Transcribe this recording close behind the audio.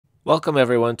Welcome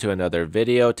everyone to another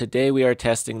video. Today we are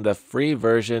testing the free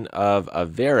version of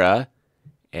Avira,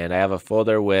 and I have a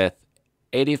folder with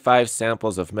 85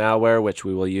 samples of malware which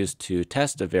we will use to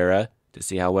test Avira to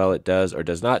see how well it does or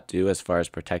does not do as far as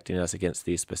protecting us against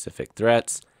these specific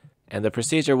threats. And the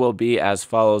procedure will be as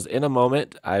follows. In a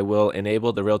moment, I will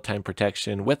enable the real-time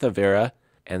protection with Avira,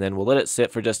 and then we'll let it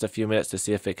sit for just a few minutes to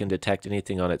see if it can detect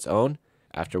anything on its own,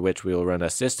 after which we will run a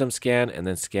system scan and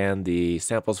then scan the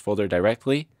samples folder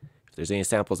directly. If there's any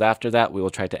samples after that, we will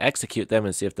try to execute them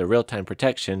and see if the real-time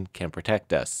protection can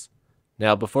protect us.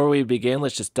 Now, before we begin,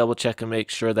 let's just double check and make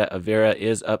sure that Avira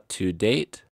is up to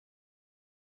date.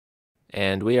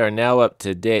 And we are now up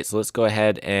to date, so let's go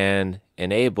ahead and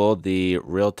enable the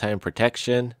real-time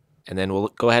protection, and then we'll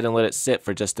go ahead and let it sit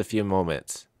for just a few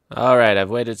moments. Alright, I've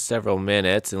waited several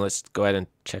minutes, and let's go ahead and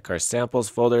check our samples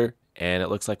folder, and it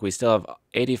looks like we still have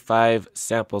 85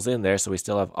 samples in there, so we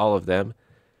still have all of them.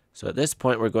 So at this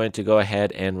point, we're going to go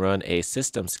ahead and run a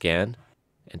system scan.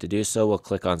 And to do so, we'll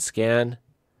click on scan.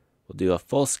 We'll do a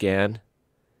full scan.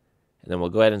 And then we'll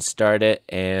go ahead and start it.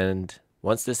 And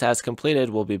once this has completed,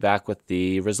 we'll be back with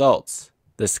the results.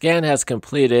 The scan has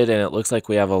completed, and it looks like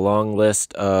we have a long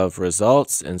list of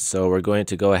results. And so we're going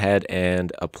to go ahead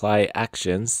and apply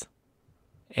actions.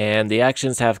 And the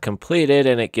actions have completed,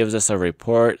 and it gives us a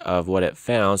report of what it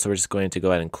found. So we're just going to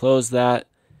go ahead and close that.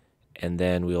 And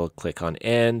then we'll click on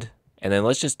end. And then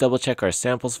let's just double check our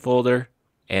samples folder.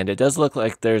 And it does look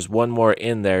like there's one more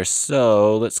in there.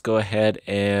 So let's go ahead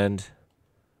and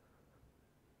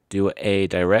do a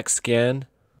direct scan.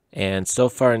 And so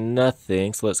far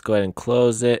nothing. So let's go ahead and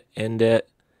close it, end it.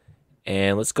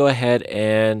 And let's go ahead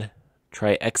and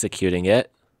try executing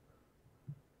it.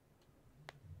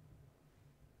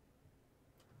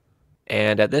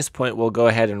 And at this point, we'll go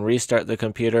ahead and restart the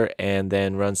computer and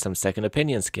then run some second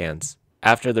opinion scans.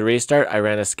 After the restart, I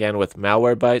ran a scan with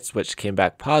Malwarebytes, which came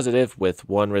back positive with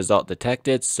one result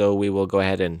detected, so we will go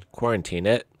ahead and quarantine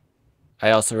it.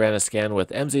 I also ran a scan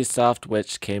with MZSoft,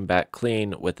 which came back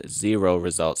clean with 0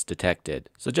 results detected.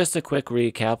 So just a quick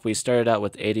recap, we started out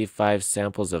with 85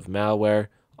 samples of malware.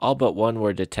 All but one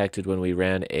were detected when we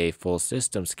ran a full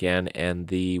system scan, and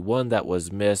the one that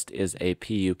was missed is a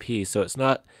PUP, so it's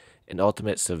not an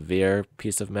ultimate severe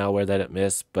piece of malware that it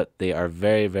missed, but they are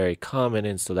very, very common,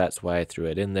 and so that's why I threw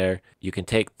it in there. You can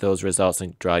take those results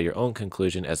and draw your own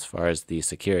conclusion as far as the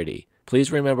security.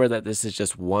 Please remember that this is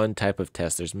just one type of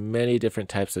test. There's many different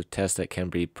types of tests that can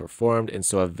be performed, and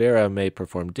so Avira may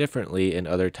perform differently in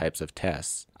other types of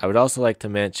tests. I would also like to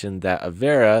mention that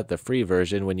Avira, the free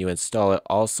version, when you install it,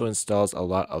 also installs a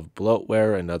lot of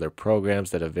bloatware and other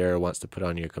programs that Avira wants to put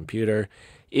on your computer.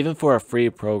 Even for a free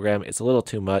program, it's a little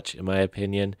too much in my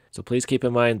opinion. So please keep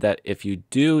in mind that if you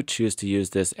do choose to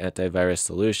use this antivirus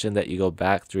solution, that you go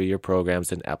back through your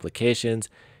programs and applications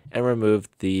and remove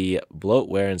the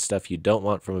bloatware and stuff you don't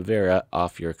want from Avira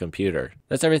off your computer.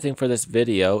 That's everything for this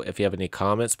video. If you have any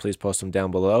comments, please post them down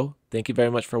below. Thank you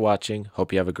very much for watching.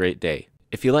 Hope you have a great day.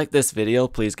 If you like this video,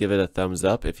 please give it a thumbs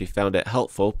up. If you found it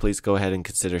helpful, please go ahead and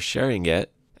consider sharing it.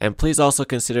 And please also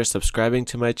consider subscribing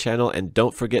to my channel, and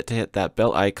don't forget to hit that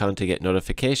bell icon to get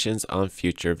notifications on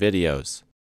future videos.